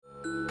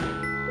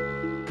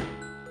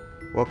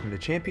Welcome to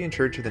Champion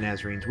Church of the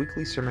Nazarene's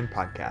weekly sermon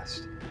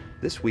podcast.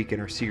 This week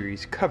in our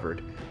series,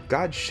 Covered,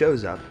 God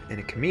shows up in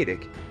a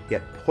comedic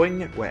yet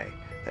poignant way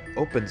that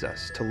opens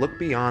us to look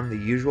beyond the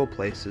usual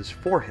places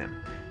for Him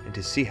and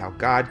to see how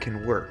God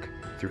can work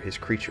through His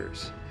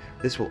creatures.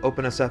 This will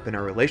open us up in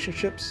our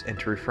relationships and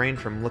to refrain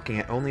from looking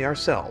at only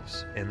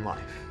ourselves in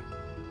life.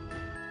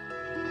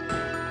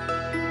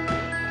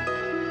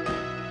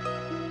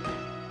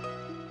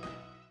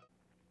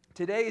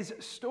 Today's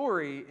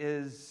story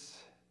is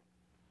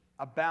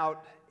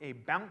about a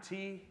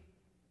bounty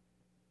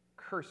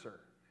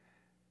curser.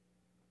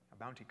 A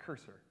bounty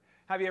curser.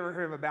 Have you ever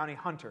heard of a bounty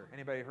hunter?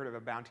 Anybody heard of a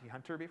bounty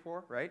hunter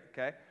before, right?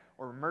 Okay.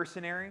 Or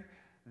mercenary.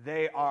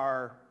 They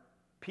are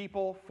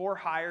people for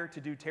hire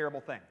to do terrible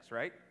things,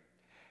 right?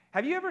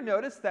 Have you ever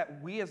noticed that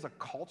we as a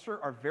culture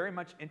are very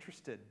much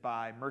interested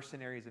by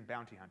mercenaries and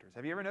bounty hunters?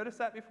 Have you ever noticed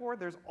that before?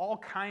 There's all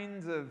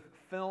kinds of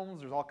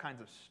films, there's all kinds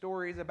of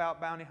stories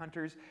about bounty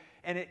hunters,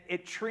 and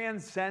it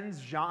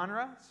transcends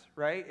genres,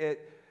 right?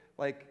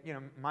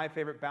 My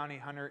favorite bounty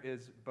hunter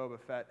is Boba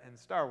Fett in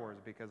Star Wars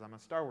because I'm a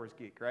Star Wars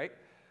geek, right?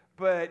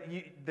 But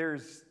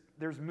there's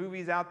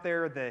movies out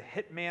there, The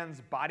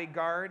Hitman's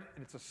Bodyguard,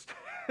 and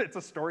it's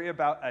a story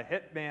about a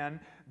hitman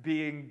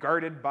being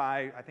guarded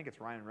by, I think it's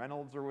Ryan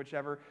Reynolds or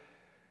whichever.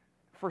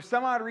 For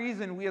some odd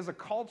reason, we as a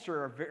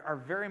culture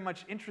are very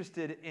much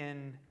interested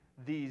in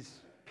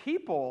these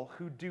people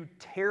who do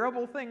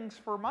terrible things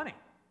for money.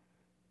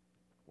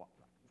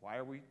 Why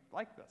are we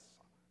like this?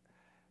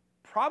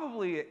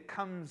 Probably it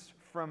comes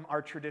from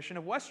our tradition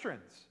of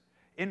Westerns.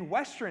 In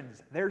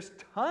Westerns, there's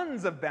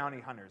tons of bounty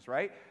hunters,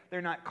 right?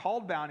 They're not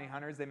called bounty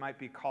hunters. They might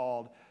be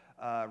called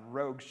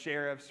rogue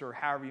sheriffs or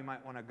however you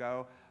might want to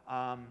go.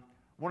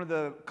 One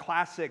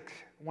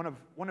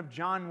of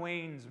John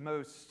Wayne's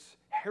most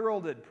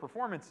heralded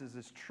performances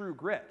is True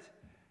Grit.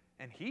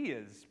 And he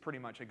is pretty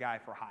much a guy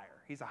for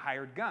hire. He's a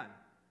hired gun.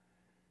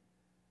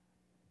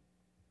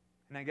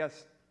 And I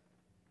guess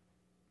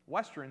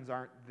Westerns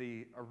aren't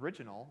the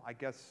original. I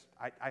guess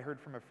I heard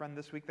from a friend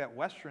this week that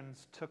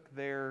Westerns took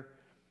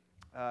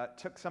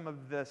some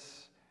of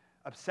this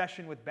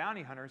obsession with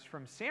bounty hunters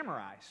from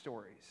samurai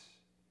stories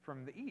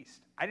from the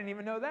East. I didn't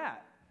even know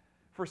that.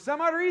 For some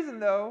odd reason,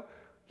 though,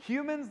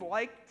 humans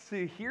like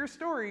to hear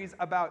stories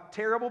about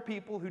terrible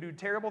people who do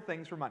terrible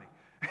things for money.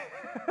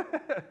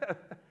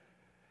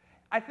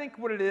 I think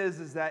what it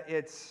is that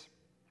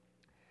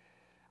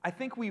I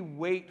think we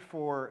wait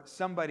for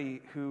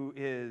somebody who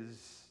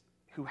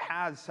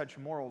has such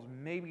morals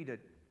maybe to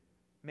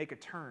make a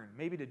turn,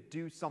 maybe to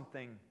do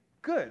something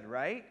good,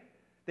 right?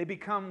 They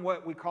become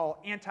what we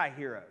call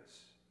anti-heroes.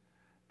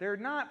 They're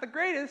not the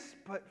greatest,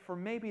 but for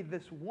maybe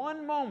this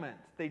one moment,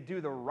 they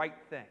do the right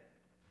thing,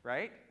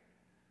 right?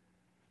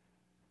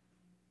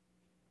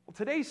 Well,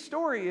 today's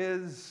story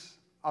is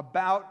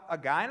about a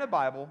guy in the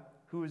Bible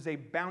who is a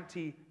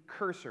bounty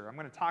curser. I'm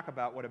going to talk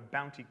about what a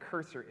bounty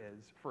curser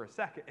is for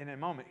in a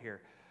moment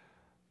here.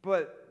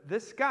 But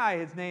this guy,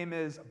 his name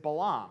is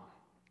Balaam.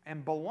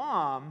 And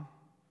Balaam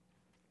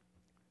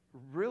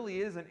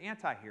really is an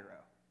anti-hero.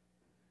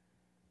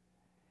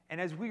 And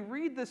as we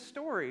read this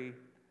story,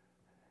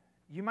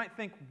 you might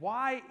think,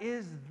 why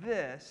is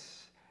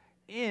this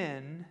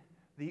in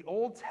the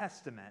Old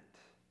Testament?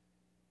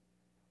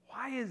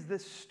 Why is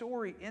this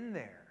story in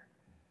there?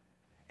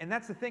 And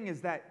that's the thing,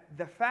 is that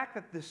the fact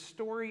that this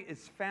story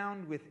is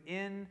found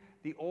within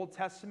the Old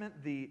Testament,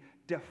 the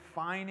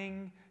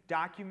defining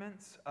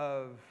documents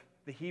of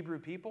the Hebrew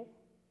people,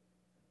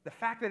 the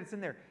fact that it's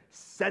in there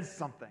says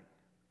something.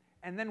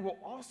 And then we'll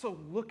also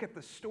look at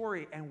the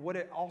story and what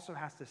it also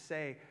has to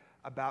say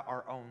about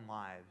our own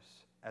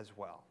lives as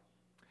well.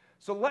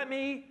 So let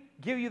me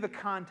give you the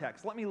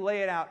context. Let me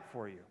lay it out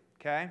for you,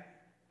 okay?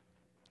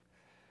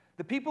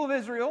 The people of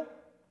Israel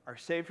are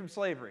saved from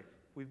slavery.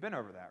 We've been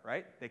over that,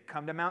 right? They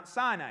come to Mount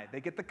Sinai. They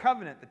get the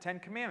covenant, the 10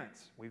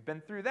 Commandments. We've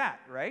been through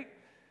that, right?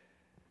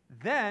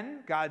 Then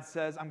God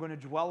says, I'm going to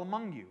dwell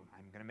among you.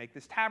 I'm going to make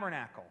this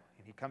tabernacle.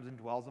 And He comes and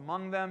dwells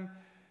among them.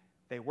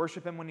 They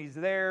worship Him when He's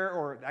there,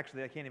 or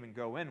actually they can't even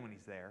go in when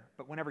He's there.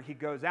 But whenever He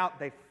goes out,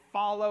 they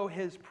follow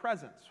His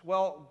presence.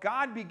 Well,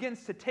 God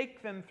begins to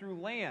take them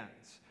through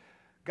lands.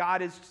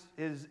 God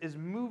is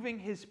moving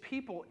His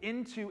people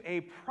into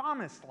a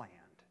promised land.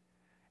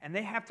 And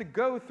they have to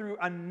go through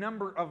a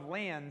number of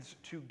lands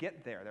to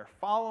get there. They're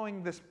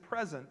following this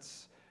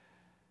presence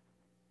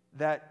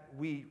that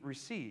we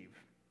receive.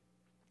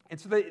 And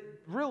so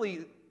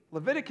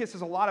Leviticus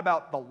is a lot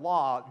about the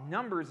law.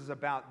 Numbers is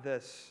about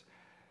this.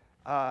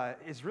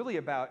 Is really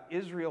about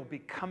Israel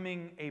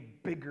becoming a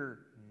bigger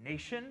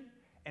nation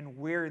and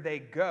where they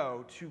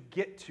go to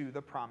get to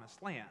the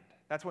promised land.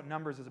 That's what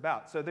Numbers is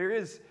about. So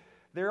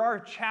there are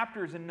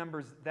chapters in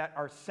Numbers that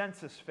are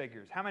census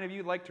figures. How many of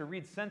you like to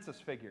read census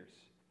figures?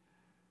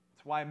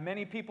 That's why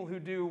many people who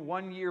do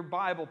one-year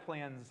Bible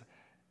plans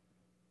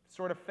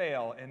sort of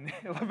fail in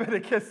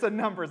Leviticus and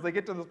Numbers. They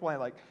get to this point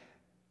like,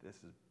 this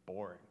is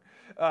boring.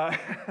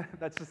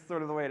 That's just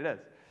sort of the way it is.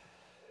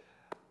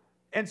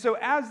 And so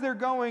as they're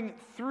going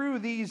through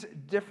these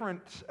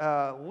different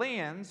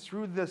lands,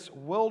 through this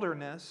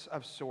wilderness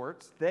of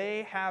sorts,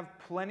 they have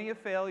plenty of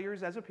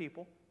failures as a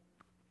people.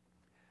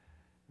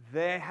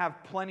 They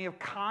have plenty of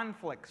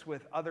conflicts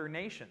with other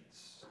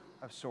nations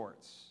of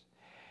sorts.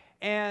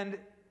 And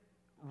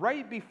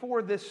right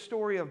before this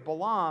story of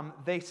Balaam,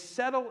 they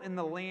settle in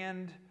the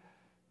land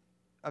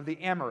of the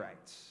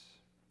Amorites.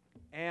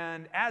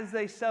 And as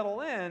they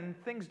settle in,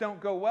 things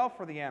don't go well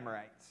for the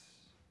Amorites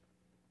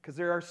because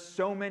there are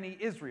so many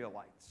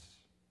Israelites.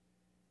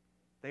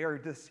 They are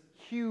this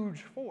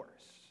huge force.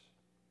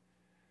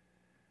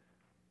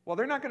 Well,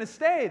 they're not going to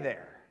stay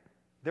there.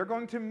 They're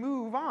going to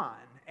move on.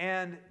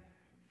 And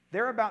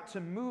they're about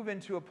to move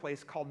into a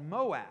place called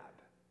Moab.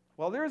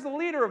 Well, there's a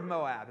leader of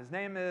Moab. His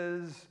name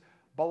is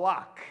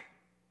Balak.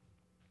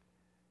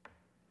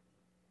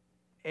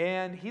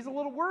 And he's a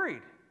little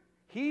worried.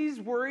 He's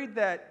worried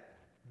that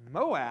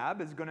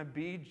Moab is going to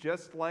be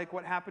just like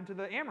what happened to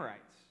the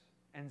Amorites.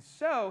 And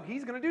so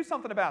he's going to do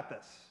something about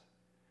this.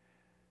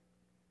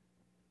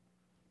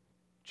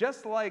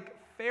 Just like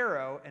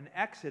Pharaoh in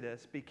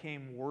Exodus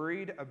became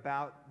worried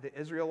about the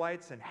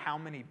Israelites and how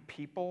many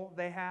people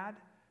they had,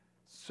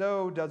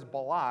 so does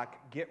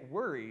Balak get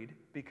worried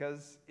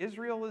because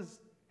Israel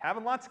is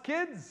having lots of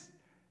kids.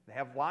 They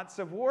have lots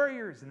of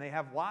warriors, and they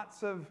have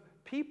lots of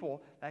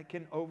people that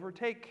can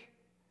overtake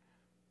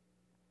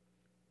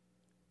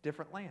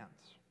different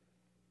lands.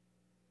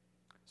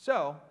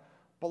 So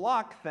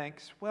Balak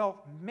thinks,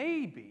 well,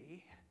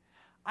 maybe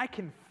I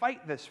can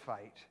fight this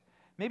fight.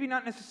 Maybe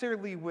not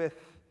necessarily with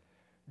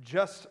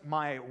just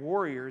my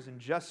warriors and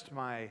just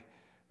my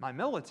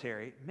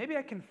military. Maybe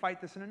I can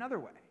fight this in another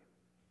way.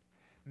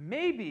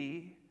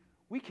 Maybe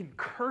we can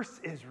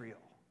curse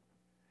Israel.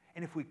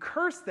 And if we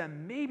curse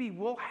them, maybe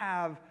we'll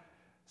have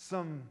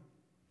some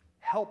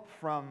help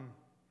from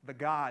the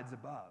gods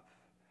above.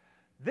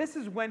 This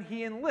is when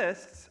he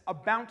enlists a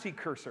bounty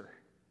curser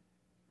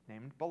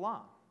named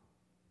Balaam.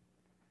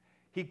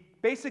 He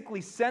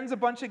basically sends a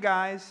bunch of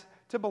guys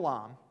to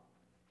Balaam,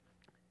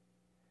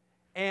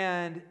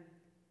 and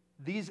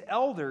these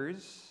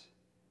elders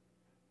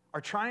are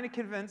trying to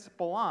convince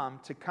Balaam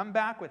to come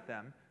back with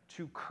them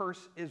to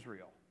curse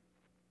Israel.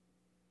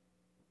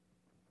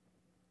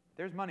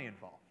 There's money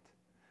involved.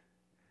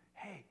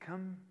 Hey,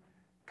 come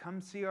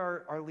see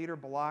our leader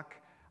Balak.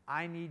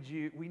 We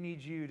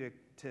need you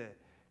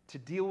to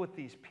deal with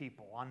these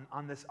people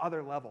on this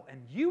other level,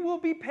 and you will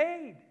be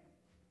paid.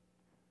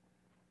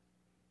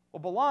 Well,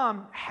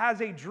 Balaam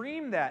has a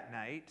dream that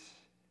night,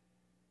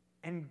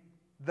 and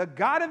the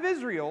God of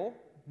Israel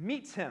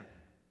meets him.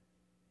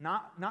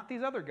 Not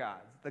these other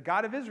gods. The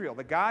God of Israel,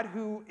 the God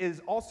who is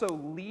also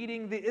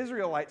leading the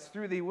Israelites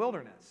through the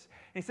wilderness.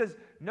 And he says,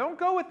 don't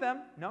go with them.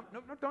 No,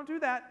 don't do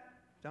that.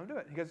 Don't do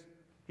it.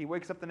 He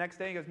wakes up the next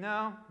day and goes,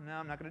 no,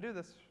 I'm not going to do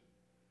this.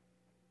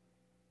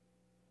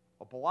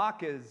 Well,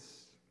 Balak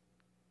is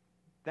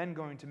then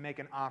going to make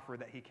an offer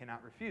that he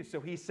cannot refuse.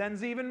 So he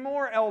sends even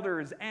more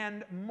elders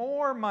and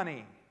more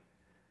money.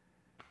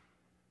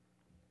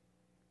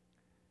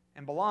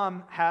 And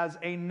Balaam has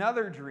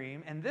another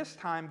dream, and this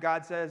time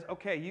God says,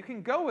 okay, you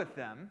can go with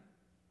them.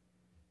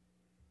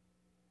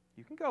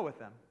 You can go with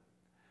them,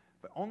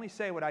 but only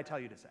say what I tell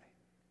you to say.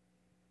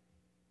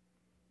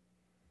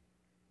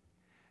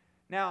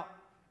 Now,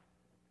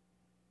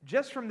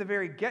 just from the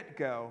very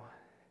get-go,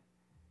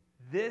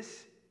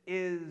 this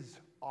is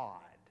odd.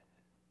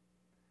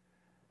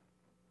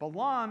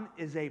 Balaam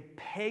is a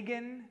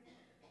pagan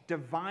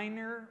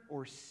diviner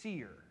or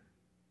seer.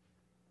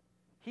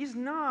 He's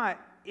not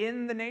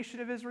in the nation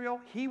of Israel.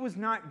 He was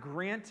not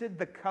granted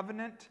the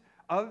covenant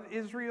of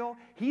Israel.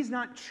 He's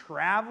not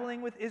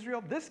traveling with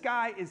Israel. This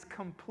guy is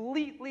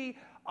completely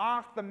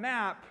off the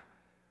map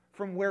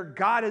from where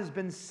God has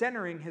been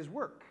centering his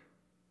work.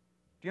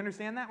 Do you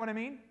understand that, what I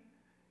mean?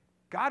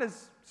 God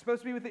is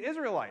supposed to be with the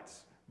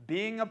Israelites,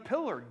 being a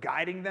pillar,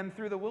 guiding them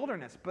through the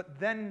wilderness. But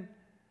then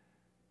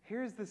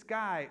here's this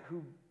guy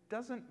who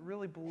doesn't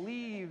really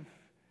believe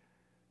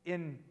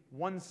in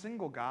one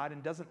single God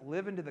and doesn't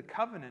live into the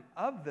covenant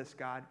of this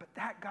God, but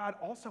that God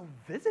also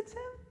visits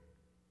him?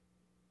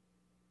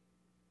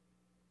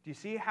 Do you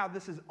see how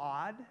this is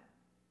odd?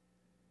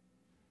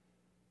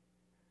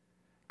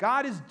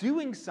 God is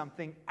doing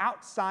something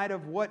outside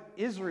of what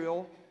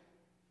Israel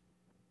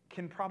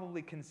can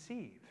probably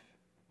conceive.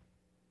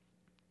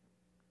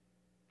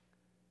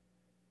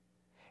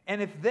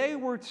 And if they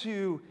were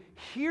to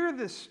hear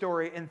this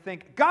story and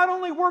think, God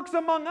only works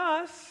among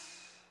us,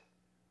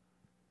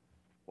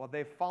 well,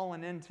 they've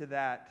fallen into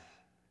that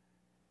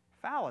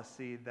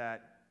fallacy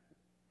that,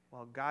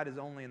 well, God is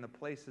only in the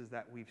places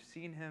that we've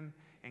seen him,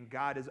 and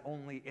God is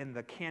only in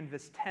the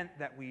canvas tent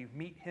that we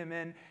meet him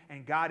in,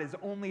 and God is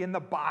only in the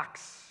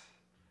box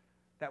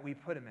that we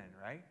put him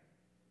in, right?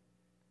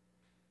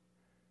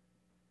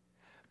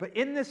 But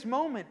in this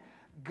moment,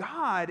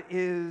 God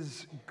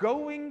is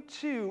going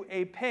to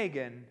a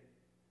pagan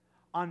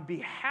on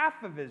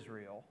behalf of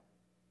Israel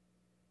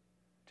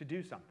to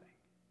do something.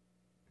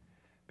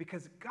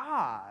 Because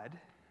God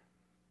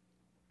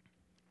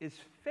is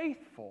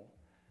faithful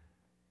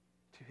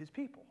to to his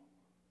people.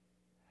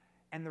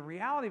 And the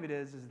reality of it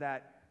is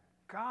that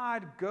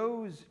God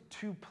goes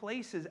to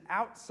places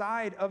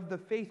outside of the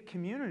faith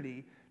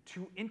community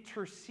to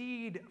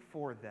intercede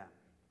for them.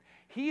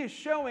 He is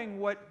showing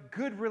what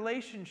good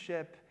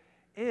relationship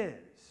is,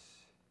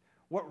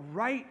 what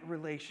right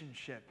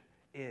relationship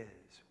is,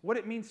 what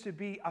it means to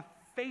be a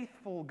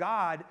faithful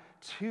God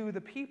to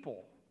the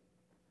people,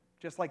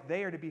 just like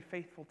they are to be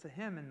faithful to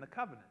him in the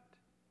covenant.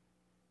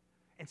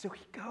 And so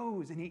he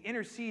goes and he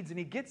intercedes and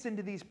he gets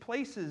into these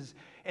places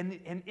and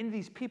in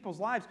these people's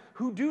lives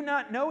who do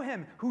not know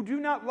him, who do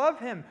not love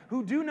him,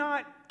 who do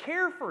not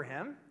care for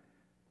him,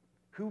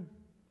 who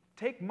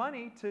take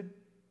money to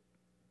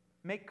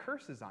make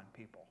curses on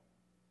people.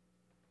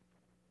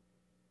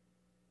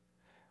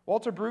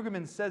 Walter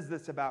Brueggemann says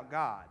this about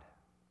God,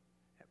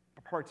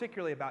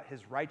 particularly about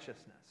his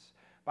righteousness.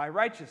 By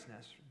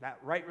righteousness, that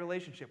right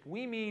relationship,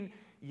 we mean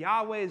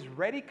Yahweh's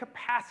ready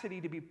capacity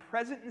to be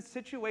present in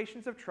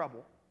situations of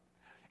trouble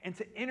and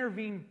to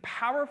intervene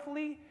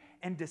powerfully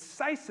and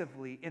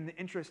decisively in the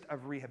interest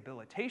of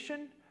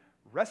rehabilitation,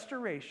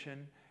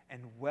 restoration,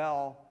 and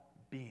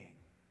well-being.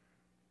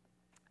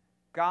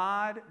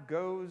 God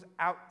goes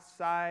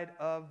outside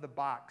of the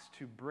box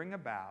to bring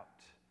about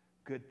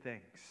good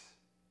things,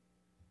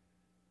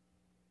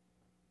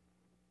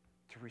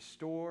 to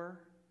restore,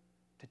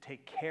 to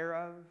take care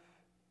of,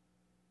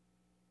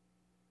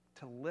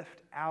 to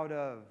lift out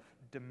of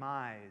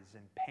demise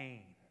and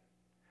pain.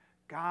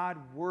 God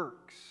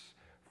works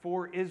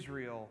for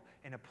Israel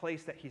in a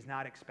place that he's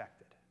not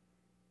expected.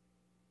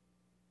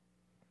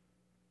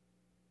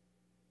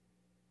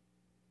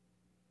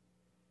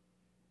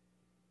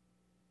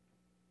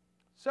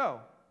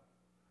 So,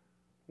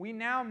 we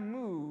now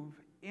move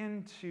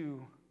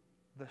into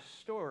the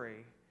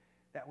story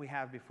that we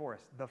have before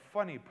us, the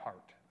funny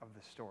part of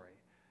the story.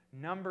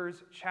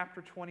 Numbers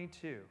chapter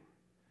 22,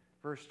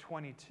 verse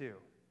 22.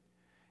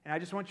 And I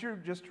just want you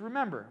to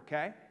remember,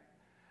 okay?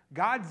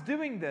 God's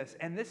doing this,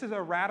 and this is a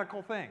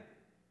radical thing,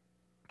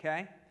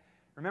 okay?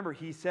 Remember,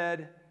 he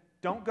said,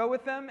 don't go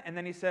with them, and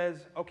then he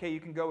says, okay, you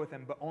can go with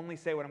them, but only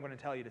say what I'm going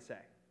to tell you to say.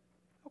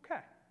 Okay.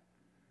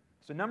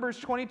 So Numbers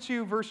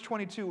 22, verse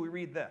 22, we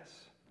read this.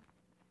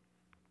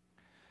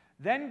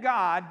 Then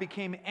God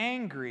became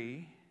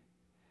angry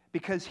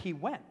because he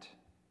went.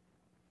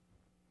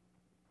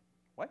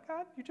 What,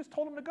 God? You just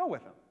told him to go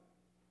with him.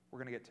 We're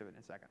going to get to it in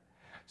a second.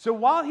 So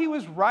while he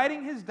was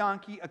riding his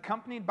donkey,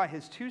 accompanied by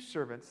his two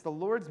servants, the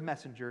Lord's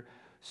messenger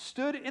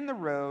stood in the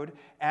road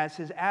as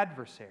his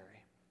adversary.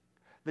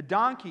 The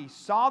donkey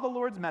saw the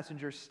Lord's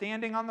messenger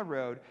standing on the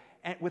road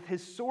and with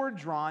his sword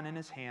drawn in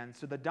his hand.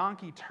 So the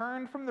donkey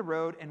turned from the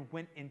road and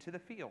went into the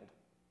field.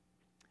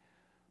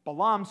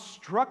 Balaam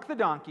struck the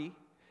donkey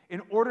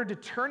in order to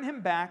turn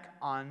him back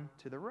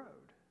onto the road.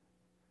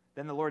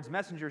 Then the Lord's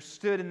messenger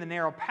stood in the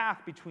narrow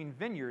path between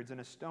vineyards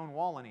and a stone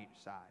wall on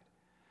each side.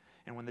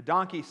 And when the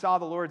donkey saw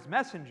the Lord's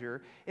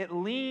messenger, it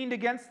leaned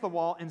against the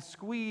wall and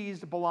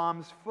squeezed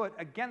Balaam's foot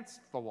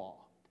against the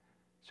wall.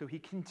 So he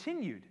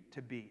continued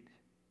to beat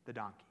the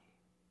donkey.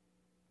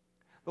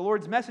 The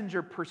Lord's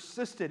messenger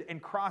persisted and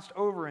crossed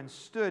over and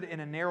stood in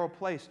a narrow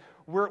place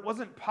where it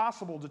wasn't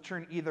possible to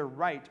turn either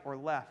right or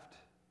left.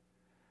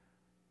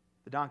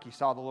 The donkey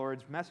saw the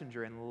Lord's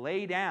messenger and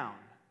lay down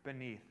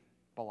beneath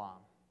Balaam.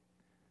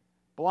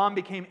 Balaam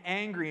became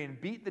angry and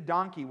beat the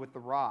donkey with the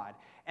rod.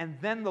 And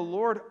then the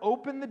Lord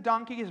opened the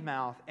donkey's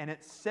mouth, and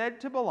it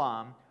said to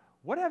Balaam,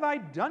 "What have I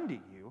done to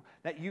you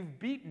that you've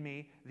beaten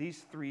me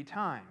these 3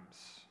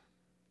 times?"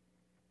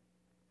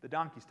 The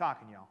donkey's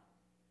talking, y'all.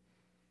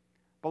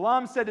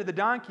 Balaam said to the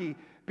donkey,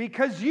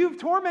 "Because you've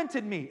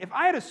tormented me. If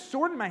I had a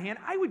sword in my hand,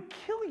 I would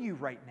kill you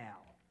right now."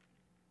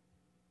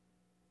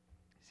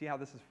 See how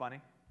this is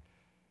funny?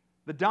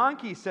 The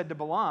donkey said to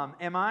Balaam,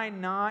 "Am I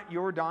not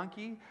your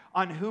donkey,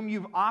 on whom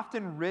you've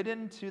often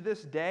ridden to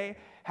this day?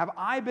 Have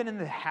I been in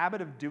the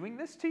habit of doing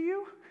this to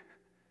you?"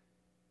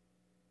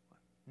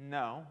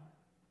 "No,"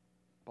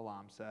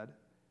 Balaam said.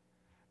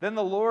 Then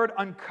the Lord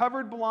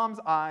uncovered Balaam's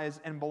eyes,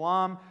 and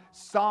Balaam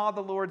saw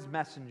the Lord's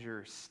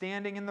messenger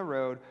standing in the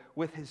road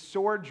with his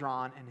sword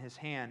drawn in his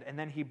hand. And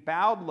then he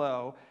bowed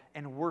low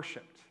and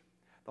worshipped.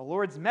 The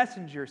Lord's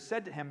messenger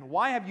said to him,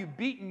 "Why have you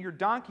beaten your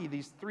donkey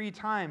these 3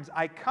 times?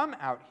 I come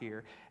out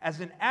here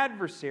as an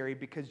adversary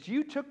because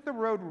you took the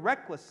road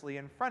recklessly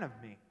in front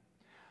of me.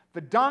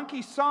 The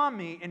donkey saw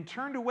me and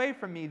turned away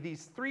from me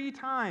these 3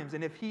 times.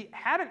 And if he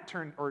hadn't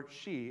turned, or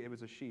she, it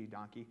was a she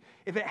donkey,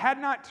 if it had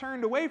not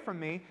turned away from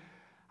me,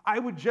 I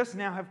would just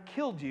now have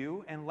killed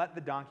you and let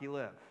the donkey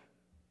live."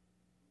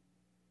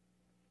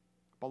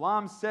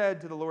 Balaam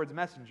said to the Lord's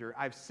messenger,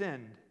 "I've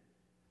sinned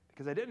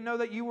because I didn't know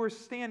that you were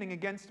standing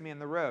against me in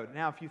the road.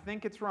 Now, if you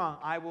think it's wrong,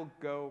 I will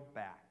go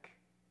back."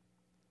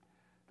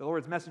 The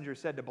Lord's messenger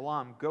said to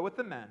Balaam, "Go with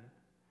the men,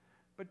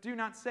 but do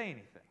not say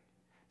anything.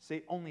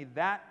 Say only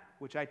that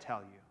which I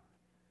tell you."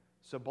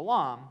 So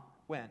Balaam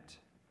went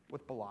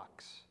with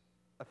Balak's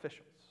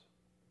officials.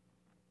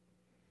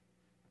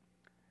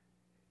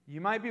 You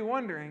might be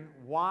wondering,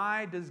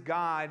 why does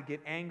God get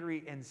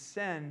angry and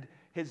send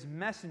his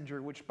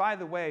messenger, which, by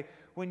the way,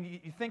 when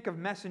you think of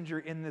messenger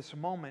in this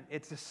moment,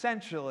 it's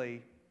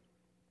essentially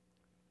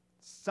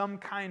some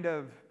kind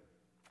of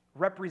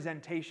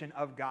representation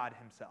of God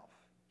himself.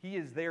 He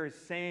is there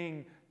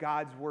saying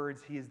God's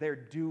words. He is there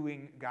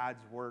doing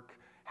God's work,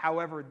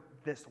 however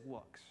this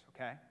looks,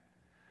 okay?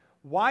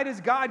 Why does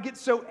God get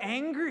so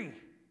angry?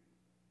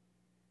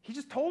 He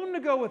just told him to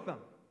go with them.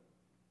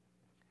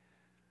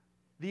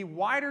 The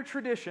wider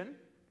tradition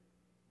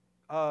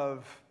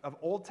of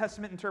Old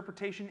Testament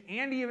interpretation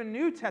and even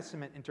New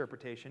Testament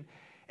interpretation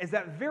is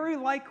that very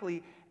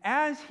likely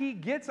as he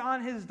gets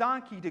on his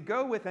donkey to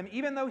go with him,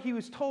 even though he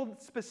was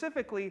told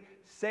specifically,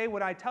 say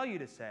what I tell you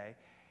to say,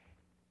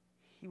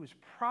 he was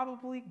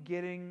probably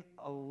getting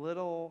a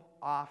little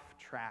off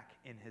track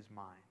in his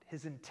mind.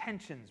 His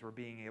intentions were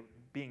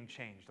being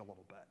changed a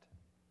little bit.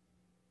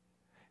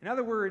 In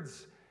other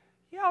words,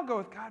 yeah, I'll go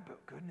with God,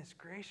 but goodness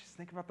gracious,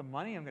 think about the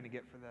money I'm going to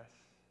get for this.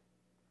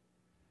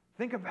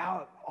 Think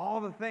about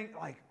all the things,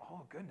 like,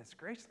 oh, goodness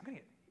gracious,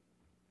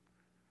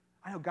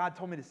 I know God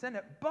told me to send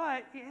it,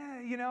 but, yeah,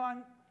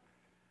 I'm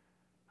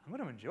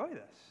going to enjoy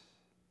this.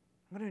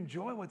 I'm going to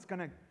enjoy what's going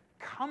to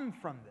come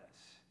from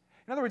this.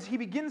 In other words, he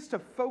begins to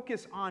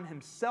focus on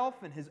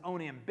himself and his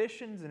own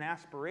ambitions and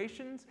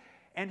aspirations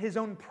and his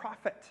own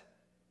profit.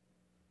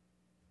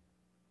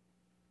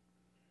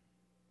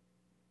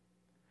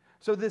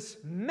 So this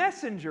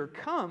messenger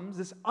comes,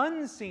 this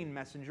unseen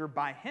messenger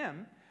by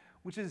him,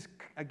 which is,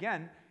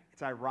 again,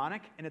 it's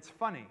ironic and it's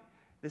funny.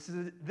 This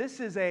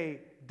is a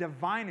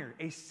diviner,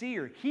 a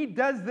seer. He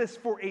does this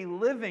for a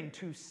living,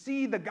 to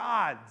see the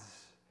gods,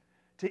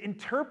 to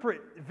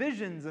interpret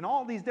visions and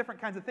all these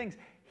different kinds of things.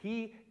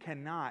 He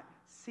cannot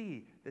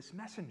see this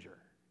messenger.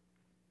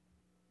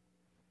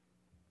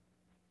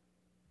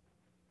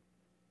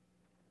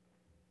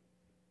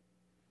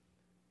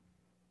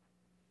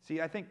 See,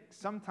 I think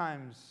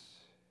sometimes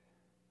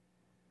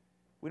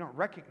we don't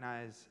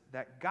recognize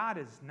that God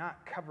is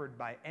not covered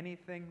by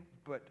anything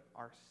but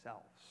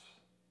ourselves.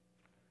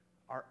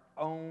 Our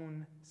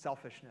own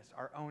selfishness,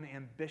 our own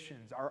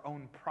ambitions, our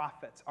own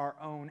profits, our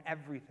own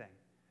everything.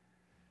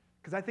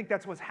 Because I think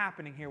that's what's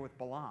happening here with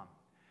Balaam.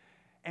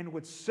 And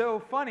what's so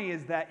funny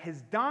is that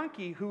his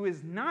donkey, who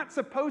is not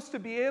supposed to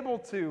be able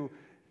to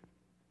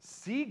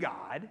see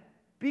God,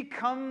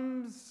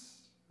 becomes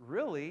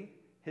really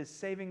his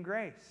saving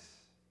grace.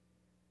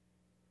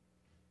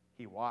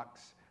 He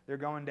walks, they're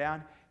going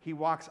down, he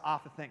walks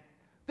off the thing.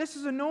 This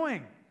is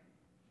annoying.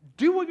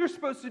 Do what you're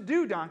supposed to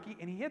do, donkey.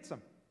 And he hits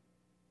him.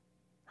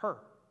 Her.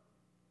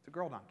 It's a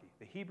girl donkey.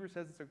 The Hebrew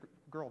says it's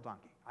a girl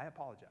donkey. I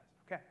apologize.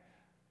 Okay.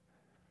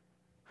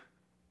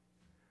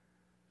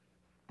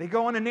 They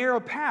go on a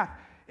narrow path,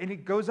 and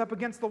it goes up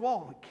against the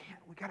wall.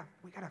 We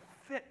gotta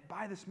fit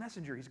by this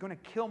messenger. He's going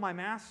to kill my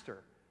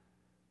master.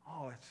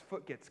 Oh, his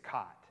foot gets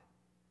caught.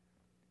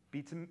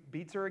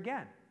 Beats her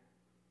again.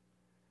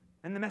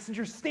 And the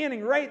messenger's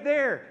standing right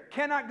there,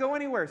 cannot go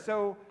anywhere.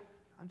 So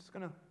I'm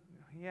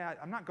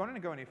not going to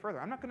go any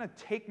further. I'm not going to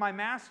take my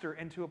master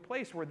into a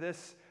place where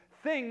this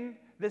thing,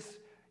 this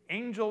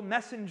angel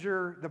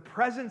messenger, the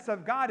presence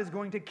of God is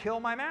going to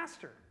kill my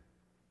master.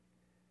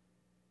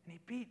 And he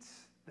beats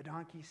the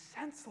donkey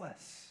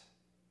senseless.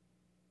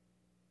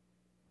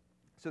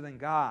 So then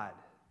God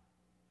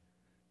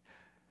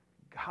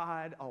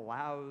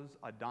allows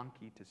a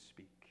donkey to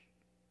speak.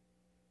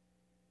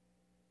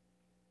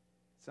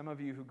 Some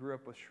of you who grew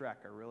up with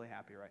Shrek are really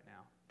happy right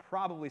now.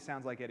 Probably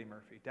sounds like Eddie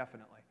Murphy,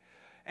 definitely.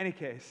 Any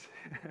case,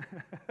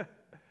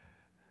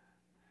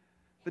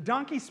 the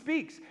donkey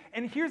speaks.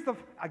 And here's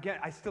again,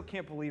 I still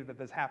can't believe that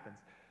this happens.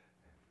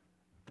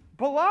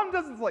 Balaam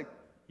doesn't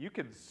you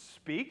can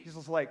speak. He's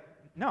just like,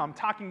 no, I'm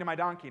talking to my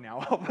donkey now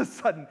all of a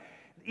sudden.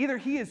 Either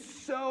he is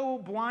so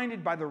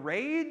blinded by the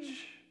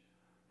rage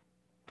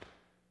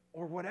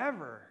or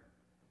whatever.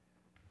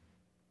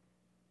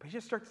 But he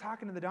just starts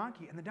talking to the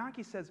donkey, and the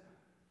donkey says,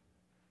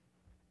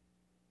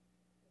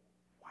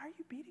 why are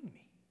you beating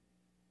me?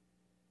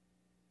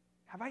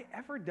 Have I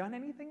ever done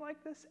anything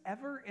like this?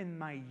 Ever in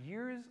my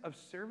years of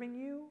serving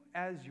you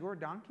as your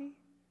donkey?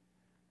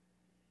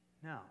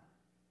 No.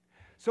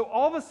 So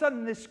all of a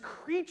sudden, this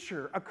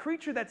creature, a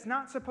creature that's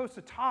not supposed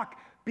to talk,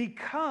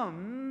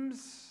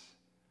 becomes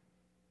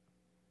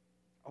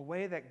a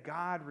way that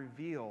God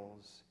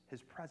reveals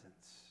his presence.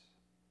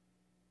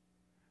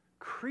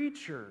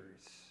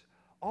 Creatures,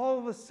 all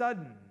of a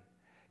sudden,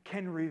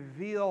 can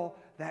reveal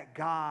that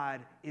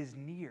God is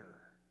near.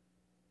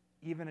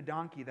 Even a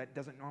donkey that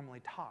doesn't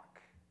normally talk.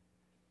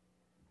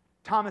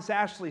 Thomas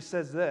Ashley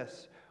says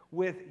this,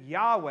 with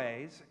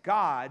Yahweh's,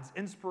 God's,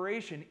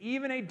 inspiration,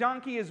 even a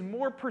donkey is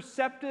more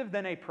perceptive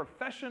than a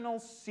professional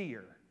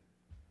seer.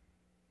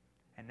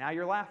 And now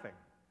you're laughing.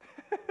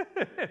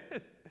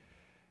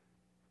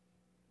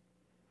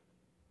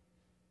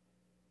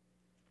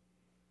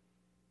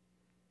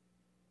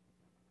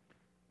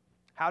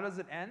 How does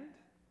it end?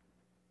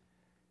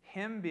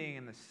 Him being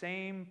in the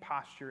same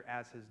posture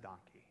as his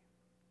donkey.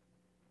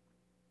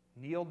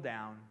 Kneeled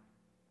down.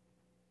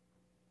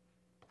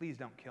 Please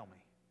don't kill me.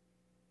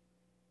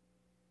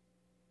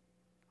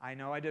 I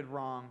know I did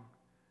wrong.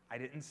 I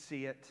didn't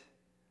see it.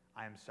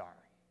 I am sorry.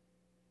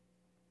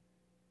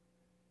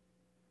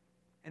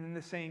 And then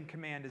the same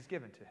command is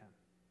given to him.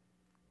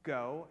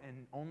 Go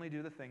and only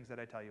do the things that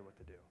I tell you what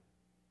to do.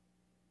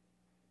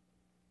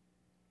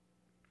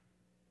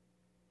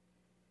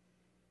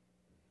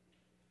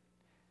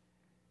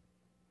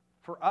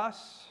 For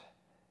us,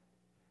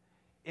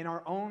 in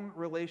our own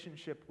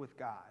relationship with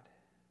God,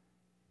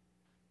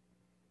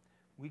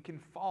 we can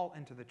fall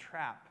into the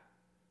trap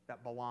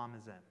that Balaam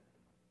is in.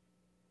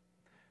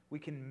 We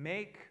can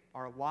make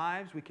our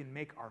lives, we can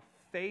make our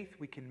faith,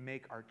 we can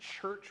make our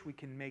church, we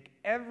can make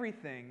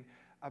everything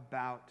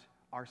about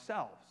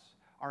ourselves,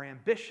 our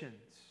ambitions,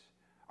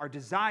 our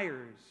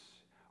desires,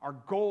 our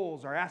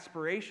goals, our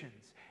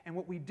aspirations. And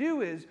what we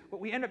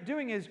end up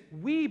doing is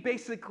we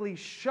basically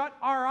shut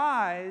our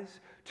eyes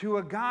to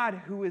a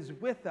God who is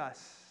with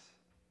us.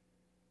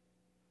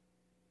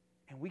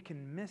 And we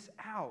can miss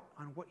out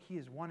on what he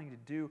is wanting to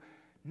do,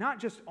 not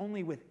just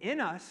only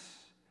within us,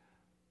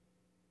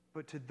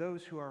 but to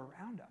those who are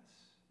around us.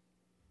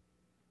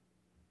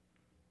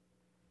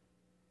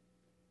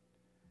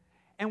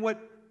 And what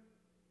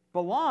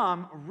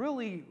Balaam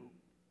really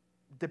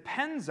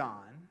depends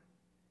on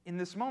in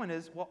this moment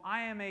is, well,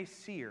 I am a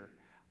seer.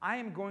 I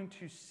am going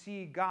to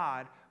see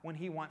God when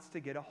he wants to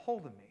get a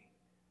hold of me.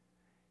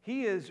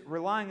 He is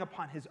relying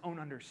upon his own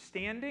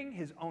understanding,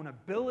 his own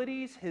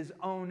abilities, his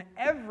own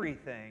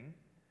everything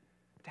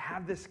to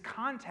have this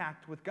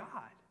contact with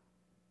God.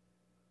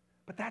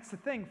 But that's the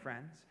thing,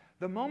 friends.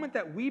 The moment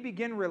that we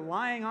begin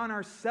relying on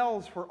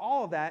ourselves for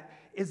all of that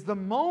is the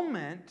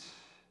moment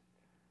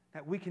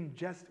that we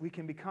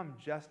can become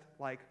just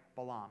like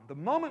Balaam. The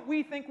moment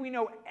we think we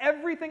know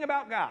everything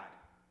about God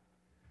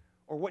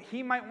or what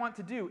he might want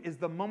to do is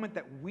the moment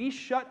that we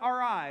shut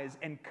our eyes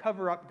and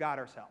cover up God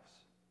ourselves.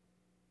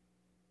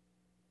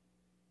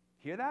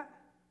 Hear that?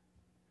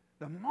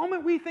 The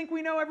moment we think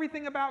we know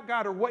everything about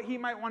God or what he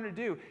might want to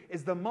do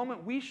is the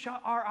moment we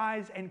shut our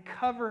eyes and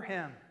cover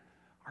him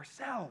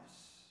ourselves.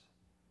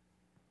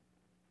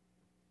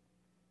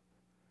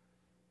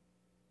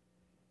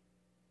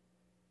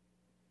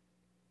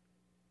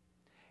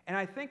 And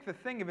I think the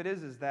thing of it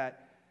is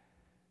that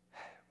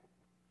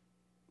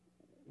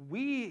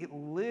we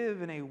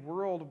live in a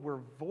world where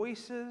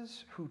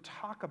voices who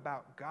talk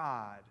about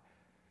God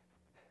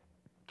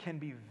can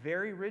be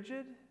very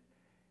rigid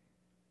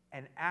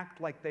and act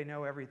like they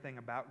know everything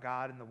about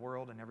God and the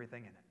world and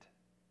everything in it.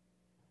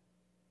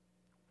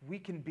 We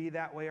can be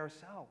that way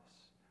ourselves.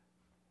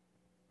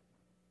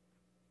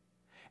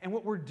 And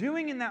what we're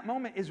doing in that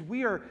moment is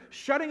we are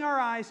shutting our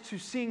eyes to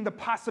seeing the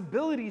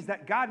possibilities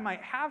that God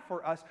might have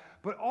for us,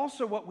 but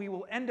also what we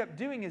will end up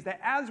doing is that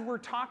as we're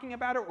talking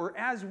about it or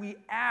as we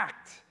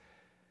act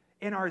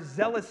in our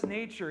zealous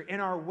nature, in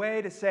our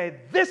way to say,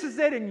 this is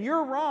it and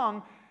you're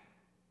wrong,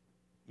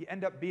 you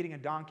end up beating a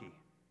donkey.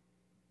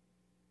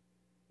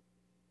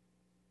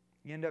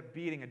 You end up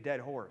beating a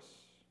dead horse.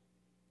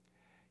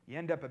 You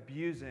end up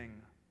abusing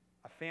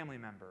a family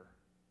member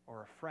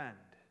or a friend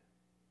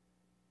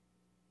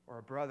or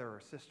a brother or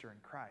sister in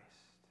Christ.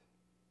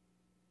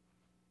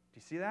 Do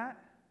you see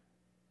that?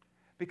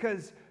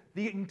 Because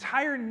the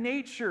entire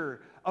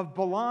nature of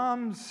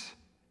Balaam's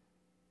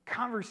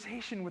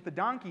conversation with the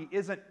donkey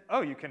isn't, oh,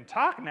 you can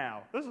talk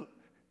now.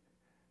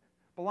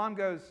 Balaam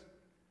goes,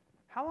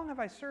 how long have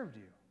I served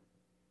you?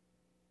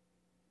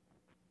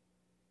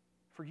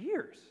 For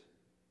years.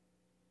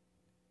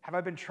 Have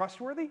I been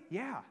trustworthy?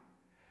 Yeah.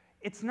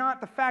 It's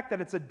not the fact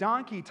that it's a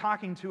donkey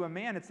talking to a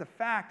man. It's the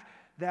fact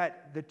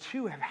that the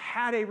two have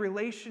had a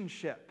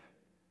relationship.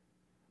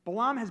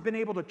 Balaam has been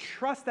able to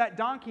trust that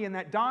donkey, and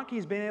that donkey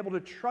has been able to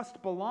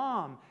trust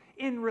Balaam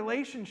in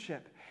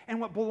relationship. And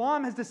what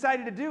Balaam has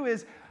decided to do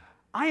is,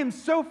 I am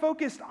so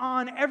focused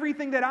on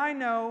everything that I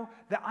know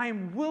that I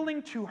am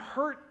willing to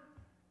hurt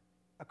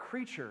a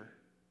creature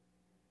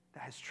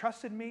that has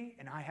trusted me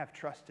and I have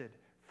trusted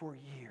for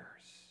years.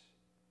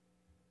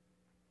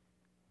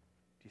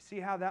 Do you see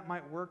how that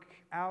might work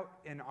out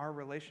in our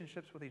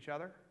relationships with each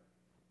other?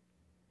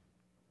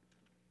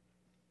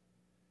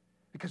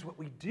 Because what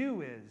we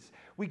do is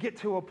we get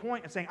to a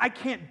point of saying, I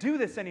can't do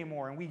this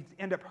anymore. And we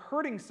end up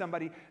hurting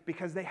somebody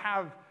because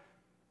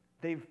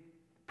they've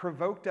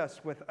provoked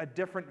us with a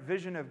different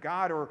vision of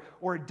God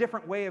or a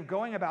different way of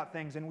going about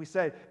things. And we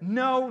say,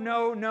 no,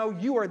 no, no,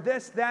 you are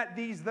this, that,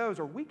 these, those.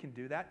 Or we can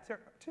do that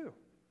too.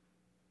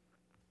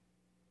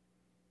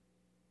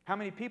 How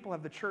many people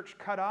have the church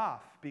cut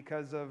off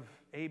because of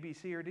A, B,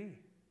 C, or D? We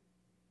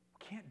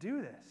can't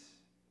do this.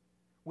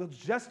 We'll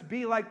just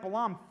be like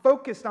Balaam,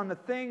 focused on the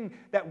thing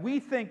that we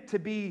think to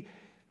be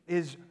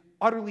is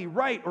utterly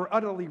right or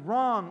utterly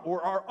wrong,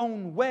 or our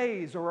own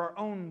ways or our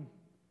own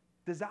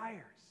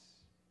desires.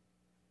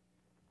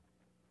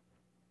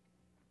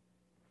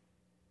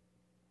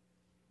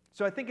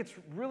 So I think it's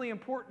really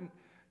important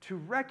to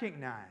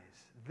recognize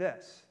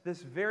this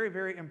very,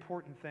 very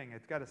important thing.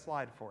 It's got a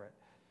slide for it.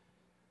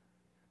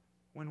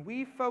 When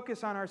we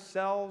focus on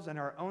ourselves and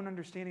our own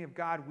understanding of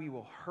God, we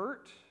will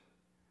hurt,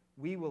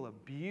 we will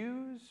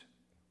abuse,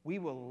 we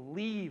will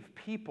leave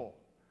people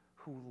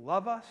who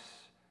love us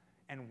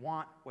and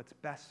want what's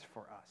best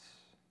for us.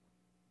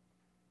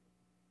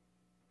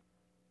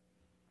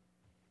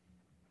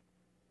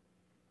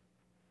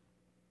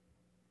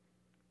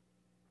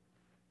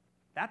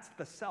 That's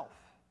the self.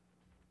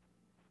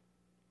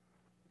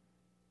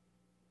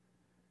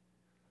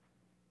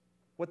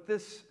 What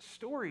this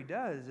story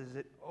does is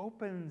it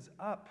opens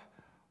up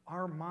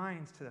our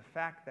minds to the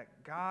fact that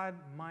God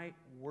might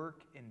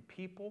work in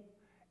people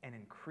and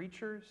in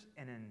creatures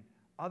and in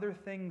other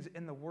things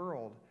in the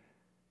world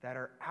that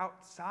are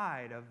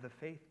outside of the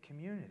faith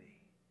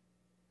community.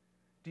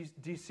 Do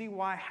you see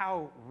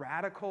how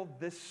radical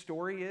this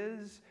story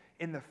is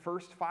in the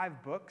first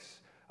 5 books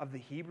of the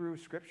Hebrew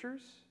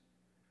Scriptures?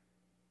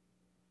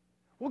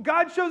 Well,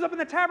 God shows up in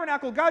the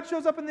tabernacle. God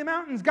shows up in the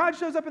mountains. God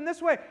shows up in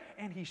this way.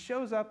 And he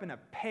shows up in a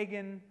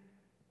pagan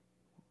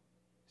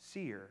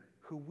seer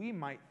who we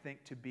might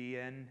think to be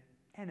an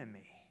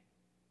enemy.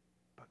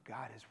 But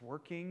God is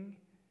working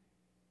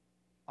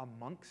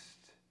amongst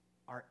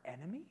our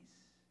enemies.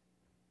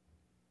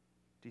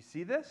 Do you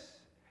see this?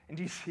 And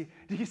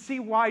do you see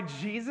why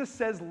Jesus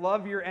says,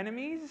 love your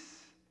enemies?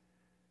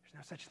 There's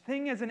no such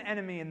thing as an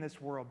enemy in this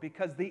world,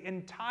 because the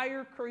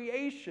entire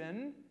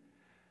creation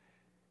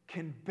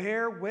can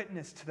bear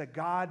witness to the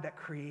God that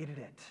created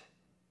it.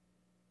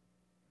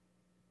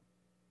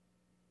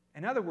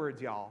 In other words,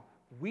 y'all,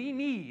 we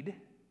need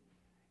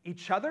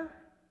each other.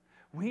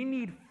 We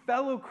need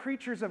fellow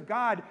creatures of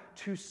God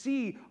to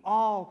see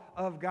all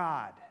of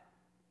God.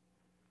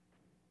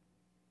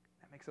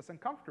 That makes us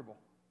uncomfortable.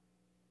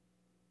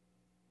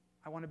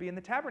 I want to be in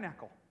the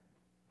tabernacle.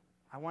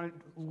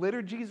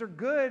 Liturgies are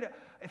good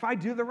if I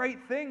do the right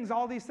things,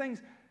 all these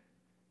things.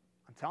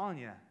 I'm telling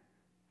you,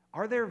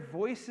 are there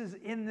voices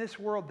in this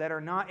world that are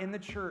not in the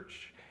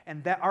church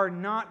and that are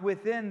not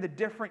within the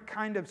different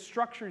kind of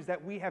structures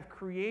that we have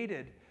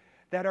created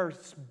that are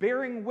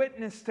bearing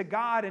witness to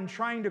God and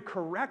trying to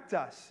correct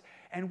us?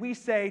 And we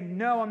say,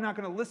 no, I'm not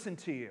going to listen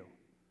to you.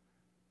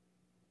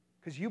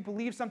 Because you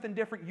believe something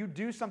different, you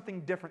do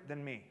something different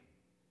than me,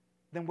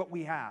 than what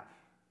we have.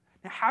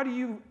 Now, how do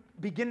you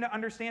begin to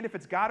understand if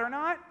it's God or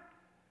not?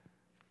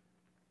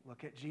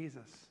 Look at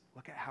Jesus.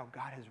 Look at how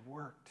God has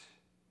worked.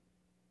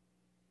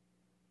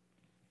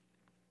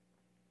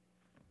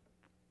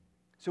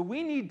 So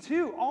we need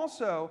to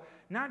also,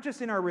 not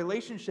just in our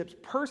relationships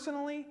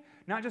personally,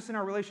 not just in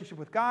our relationship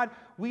with God,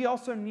 we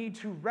also need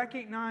to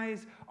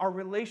recognize our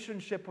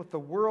relationship with the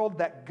world,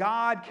 that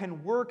God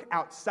can work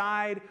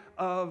outside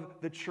of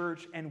the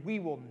church, and we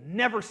will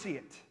never see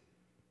it.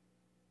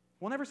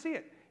 We'll never see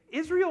it.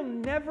 Israel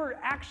never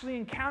actually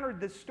encountered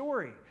this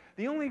story.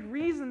 The only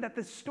reason that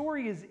this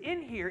story is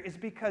in here is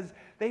because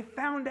they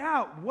found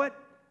out what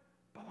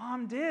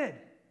Balaam did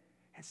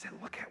and said,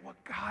 look at what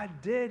God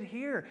did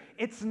here.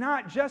 It's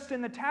not just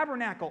in the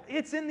tabernacle.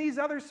 It's in these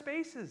other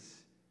spaces.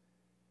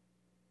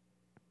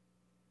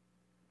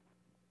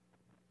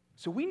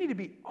 So we need to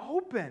be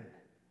open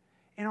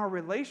in our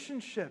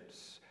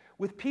relationships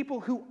with people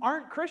who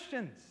aren't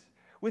Christians,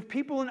 with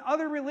people in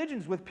other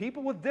religions, with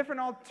people with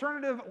different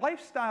alternative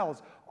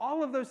lifestyles,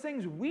 all of those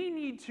things. We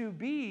need to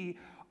be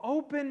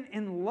open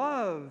in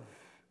love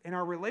in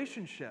our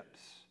relationships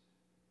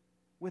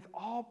with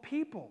all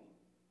people.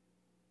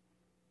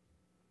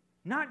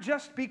 Not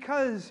just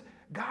because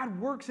God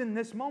works in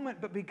this moment,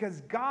 but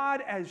because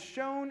God, as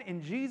shown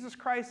in Jesus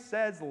Christ,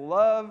 says,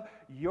 love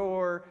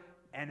your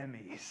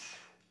enemies.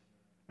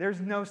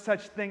 There's no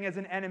such thing as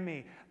an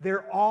enemy.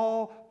 They're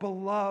all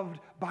beloved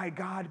by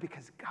God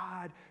because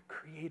God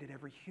created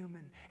every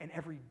human and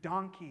every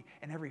donkey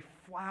and every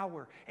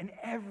flower and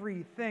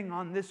everything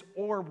on this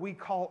orb we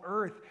call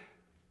earth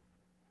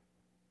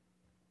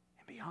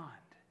and beyond.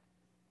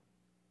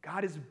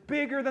 God is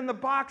bigger than the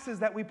boxes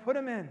that we put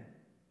him in.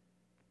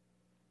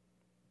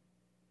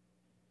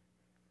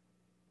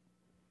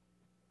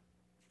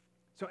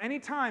 So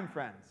anytime,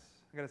 friends,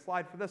 I got a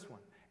slide for this one.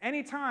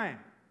 Anytime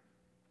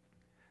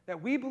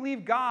that we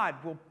believe God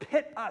will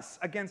pit us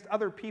against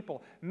other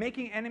people,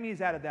 making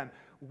enemies out of them,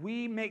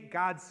 we make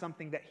God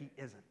something that he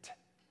isn't.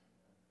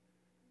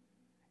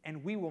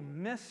 And we will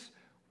miss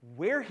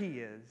where he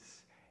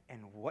is and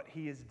what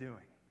he is doing.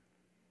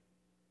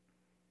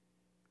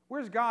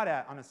 Where's God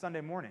at on a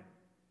Sunday morning?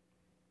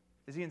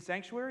 Is he in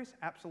sanctuaries?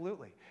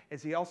 Absolutely.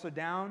 Is he also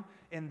down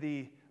in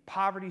the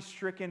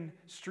poverty-stricken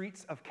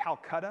streets of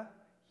Calcutta?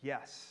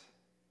 Yes.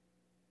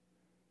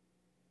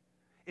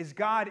 Is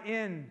God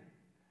in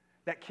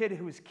that kid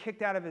who was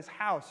kicked out of his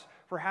house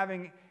for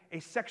having a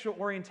sexual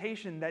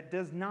orientation that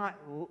does not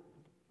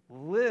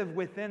live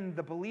within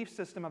the belief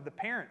system of the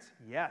parents?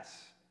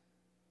 Yes.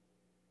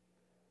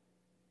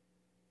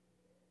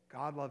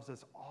 God loves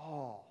us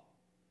all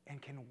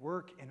and can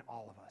work in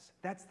all of us.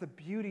 That's the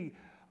beauty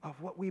of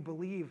what we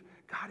believe.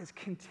 God is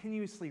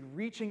continuously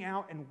reaching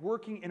out and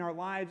working in our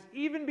lives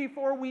even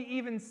before we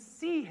even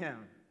see him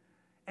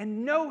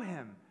and know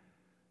him,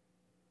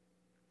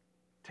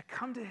 to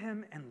come to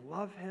him and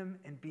love him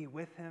and be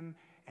with him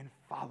and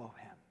follow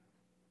him.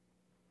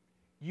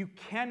 You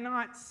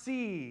cannot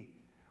see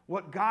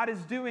what God is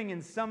doing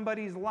in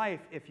somebody's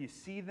life if you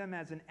see them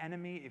as an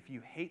enemy, if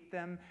you hate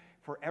them,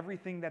 for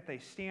everything that they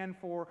stand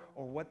for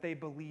or what they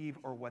believe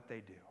or what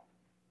they do.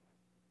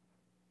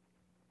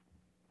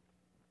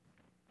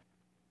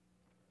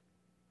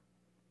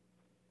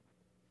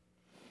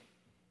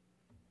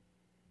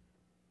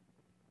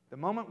 The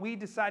moment we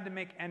decide to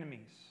make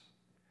enemies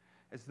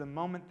is the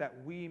moment that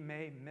we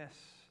may miss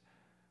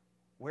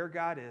where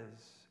God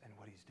is and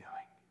what he's doing.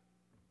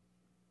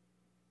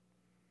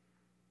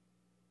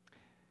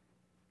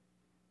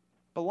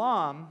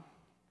 Balaam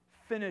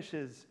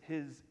finishes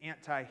his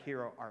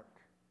anti-hero arc.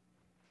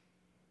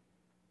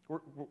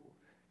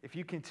 If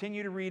you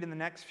continue to read in the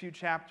next few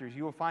chapters,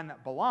 you will find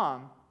that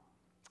Balaam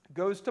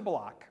goes to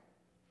Balak,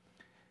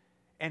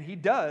 and he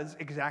does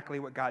exactly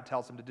what God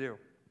tells him to do.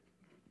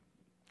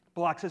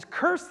 Balak says,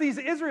 "Curse these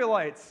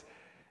Israelites."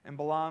 And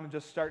Balaam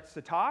just starts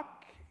to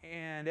talk,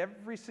 and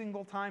every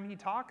single time he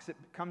talks, it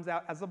comes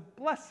out as a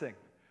blessing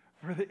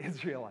for the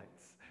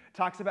Israelites.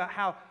 Talks about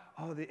how,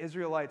 the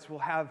Israelites will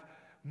have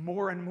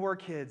more and more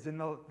kids, and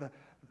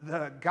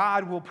the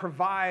God will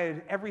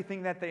provide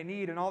everything that they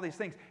need and all these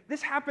things.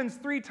 This happens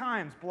 3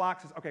 times. Balak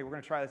says, okay, we're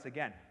going to try this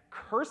again.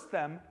 Curse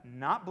them,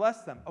 not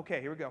bless them.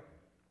 Okay, here we go.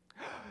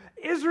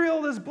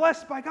 Israel is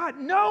blessed by God.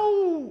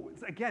 No!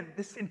 Again,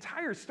 this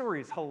entire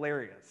story is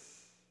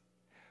hilarious.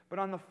 But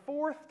on the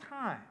 4th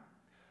time,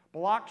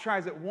 Balak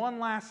tries it one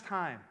last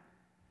time.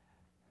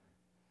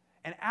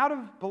 And out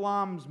of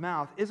Balaam's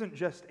mouth isn't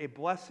just a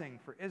blessing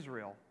for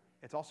Israel,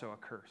 it's also a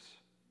curse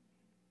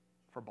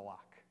for Balak.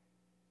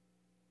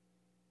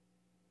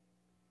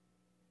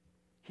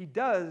 He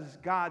does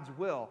God's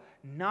will,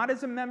 not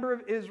as a member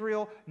of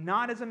Israel,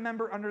 not as a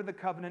member under the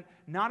covenant,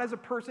 not as a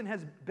person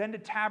has been to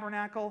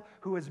tabernacle,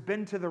 who has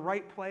been to the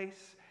right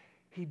place.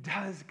 He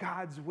does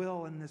God's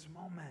will in this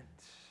moment.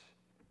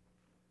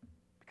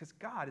 Because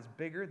God is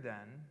bigger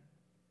than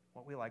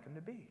what we like him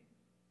to be.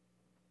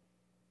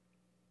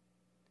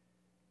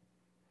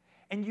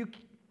 And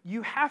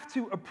you have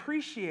to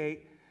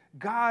appreciate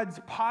God's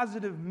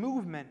positive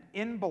movement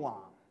in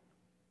Balaam.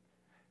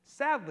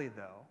 Sadly,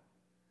 though,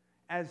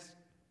 as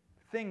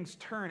things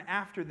turn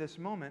after this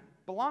moment,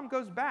 Balaam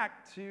goes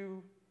back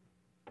to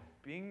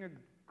being a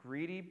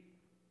greedy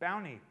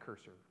bounty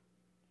curser.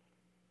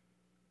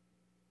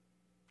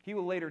 He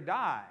will later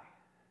die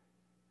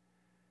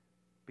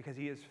because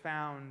he is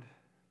found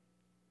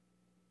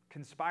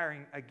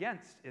conspiring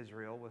against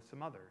Israel with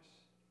some others.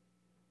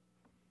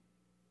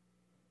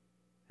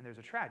 And there's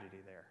a tragedy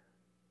there.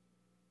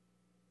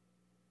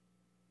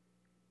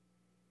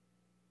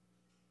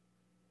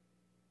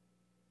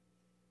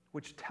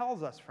 Which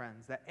tells us,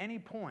 friends, that at any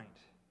point,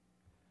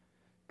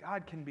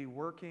 God can be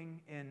working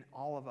in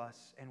all of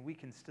us, and we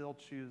can still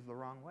choose the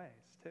wrong ways,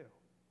 too.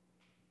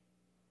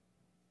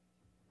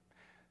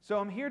 So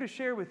I'm here to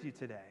share with you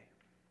today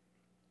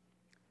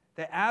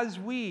that as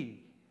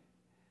we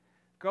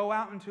go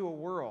out into a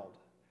world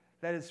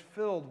that is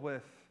filled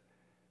with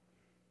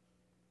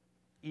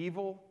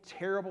evil,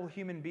 terrible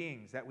human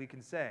beings that we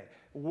can say,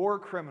 war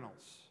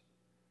criminals,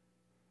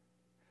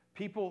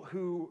 people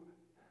who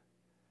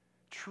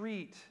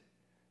treat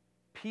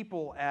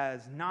people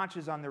as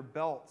notches on their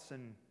belts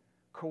and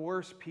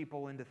coerce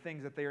people into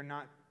things that they are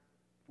not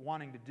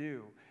wanting to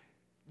do.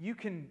 You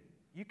can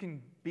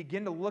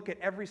begin to look at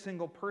every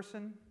single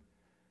person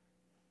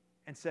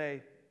and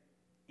say,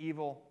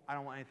 evil, I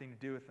don't want anything to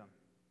do with them.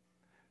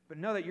 But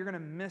know that you're going to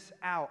miss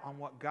out on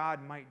what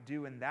God might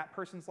do in that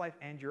person's life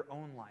and your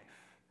own life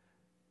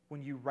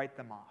when you write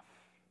them off,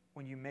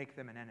 when you make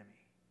them an enemy.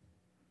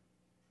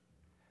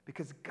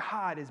 Because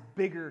God is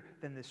bigger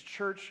than this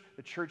church,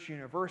 the church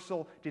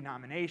universal,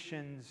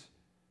 denominations,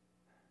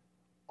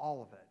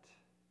 all of it.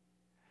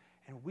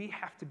 And we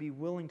have to be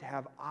willing to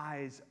have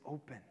eyes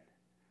open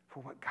for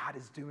what God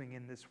is doing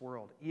in this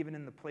world, even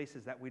in the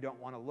places that we don't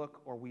want to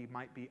look or we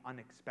might be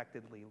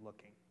unexpectedly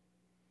looking.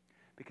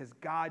 Because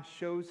God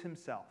shows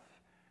himself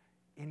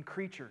in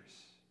creatures.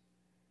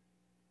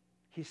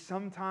 He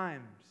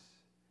sometimes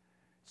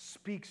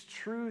speaks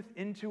truth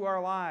into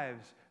our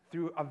lives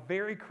through a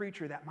very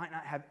creature that might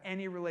not have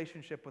any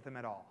relationship with him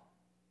at all.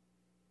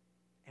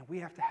 And we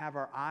have to have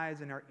our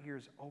eyes and our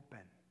ears open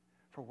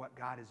for what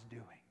God is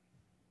doing.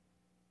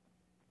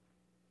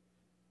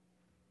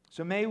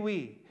 So may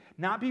we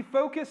not be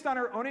focused on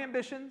our own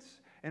ambitions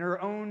and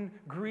our own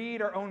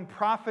greed, our own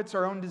profits,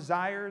 our own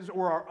desires,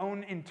 or our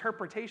own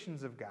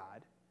interpretations of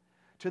God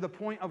to the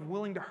point of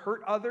willing to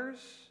hurt others,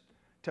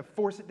 to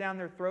force it down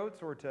their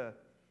throats, or to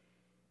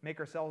make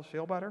ourselves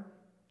feel better.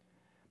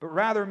 But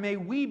rather, may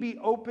we be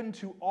open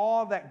to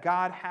all that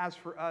God has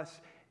for us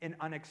in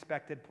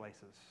unexpected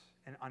places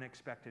and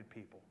unexpected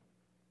people.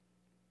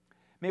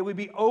 May we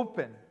be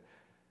open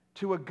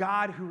to a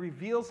God who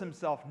reveals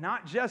himself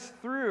not just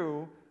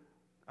through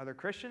other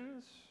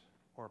Christians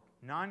or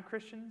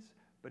non-Christians,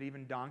 but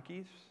even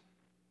donkeys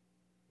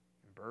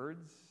and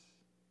birds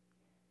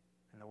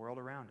and the world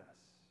around us.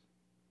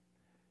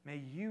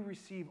 May you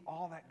receive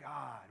all that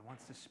God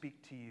wants to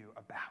speak to you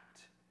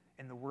about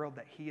in the world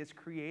that he has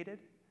created,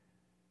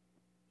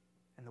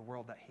 in the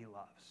world that he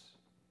loves.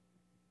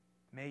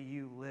 May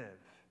you live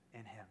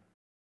in him.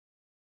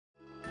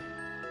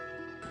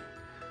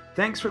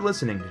 Thanks for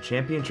listening to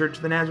Champion Church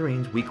of the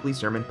Nazarene's weekly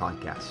sermon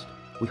podcast.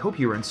 We hope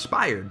you were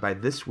inspired by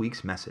this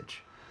week's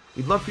message.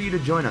 We'd love for you to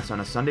join us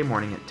on a Sunday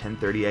morning at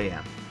 10:30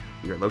 a.m.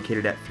 We are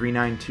located at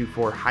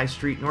 3924 High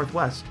Street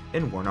Northwest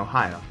in Warren,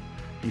 Ohio.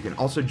 You can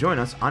also join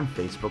us on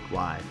Facebook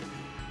Live.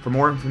 For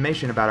more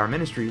information about our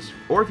ministries,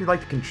 or if you'd like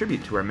to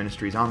contribute to our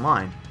ministries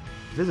online,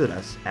 visit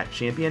us at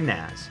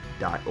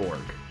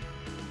championnaz.org.